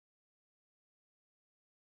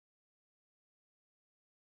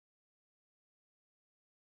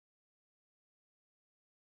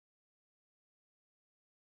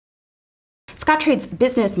Scottrade's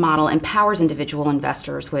business model empowers individual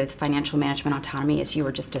investors with financial management autonomy, as you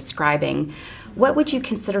were just describing. What would you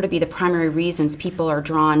consider to be the primary reasons people are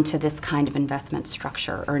drawn to this kind of investment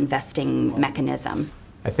structure or investing mechanism?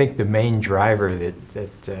 I think the main driver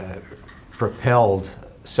that propelled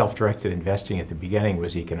self-directed investing at the beginning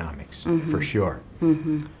was economics, for sure.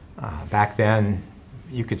 Back then,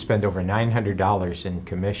 you could spend over $900 in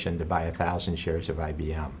commission to buy 1,000 shares of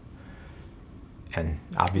IBM. And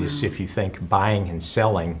obviously, if you think buying and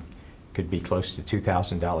selling could be close to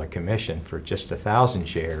 $2,000 commission for just 1,000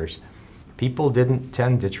 shares, people didn't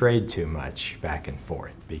tend to trade too much back and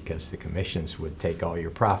forth because the commissions would take all your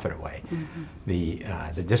profit away.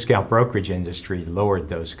 The discount brokerage industry lowered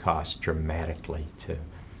those costs dramatically to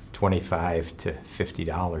 $25 to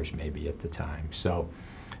 $50 maybe at the time. So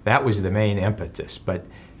that was the main impetus. But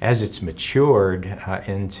as it's matured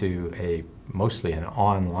into mostly an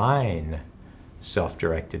online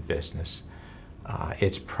self-directed business,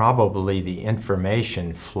 it's probably the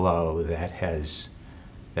information flow that has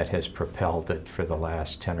propelled it for the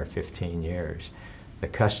last 10 or 15 years. The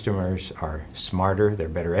customers are smarter, they're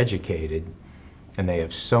better educated, and they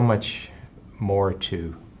have so much more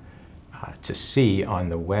to see on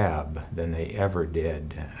the web than they ever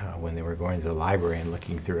did when they were going to the library and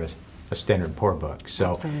looking through a Standard & Poor book. So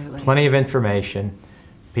Absolutely. Plenty of information.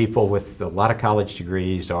 People with a lot of college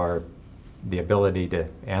degrees are the ability to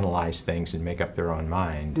analyze things and make up their own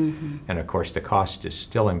mind. And of course the cost is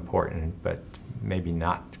still important, but maybe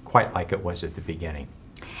not quite like it was at the beginning.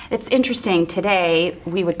 It's interesting, today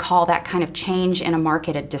we would call that kind of change in a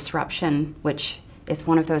market a disruption, which is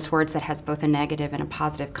one of those words that has both a negative and a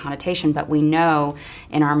positive connotation, but we know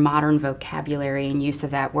in our modern vocabulary and use of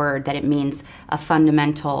that word that it means a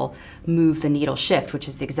fundamental move the needle shift, which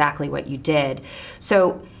is exactly what you did.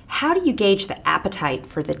 So how do you gauge the appetite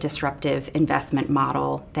for the disruptive investment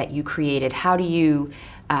model that you created? How do you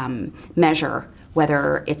measure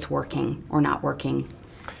whether it's working or not working?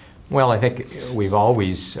 Well, I think we've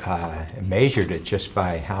always measured it just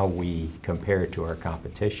by how we compare to our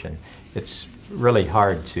competition. It's really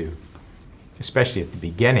hard to, especially at the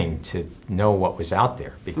beginning, to know what was out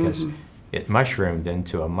there because it mushroomed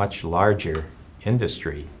into a much larger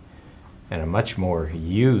industry and a much more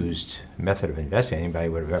used method of investing than anybody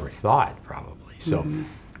would have ever thought, probably. So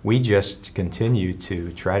we just continue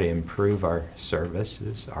to try to improve our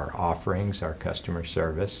services, our offerings, our customer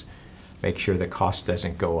service, make sure the cost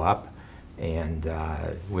doesn't go up, and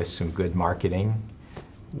with some good marketing,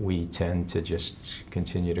 we tend to just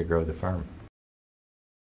continue to grow the firm.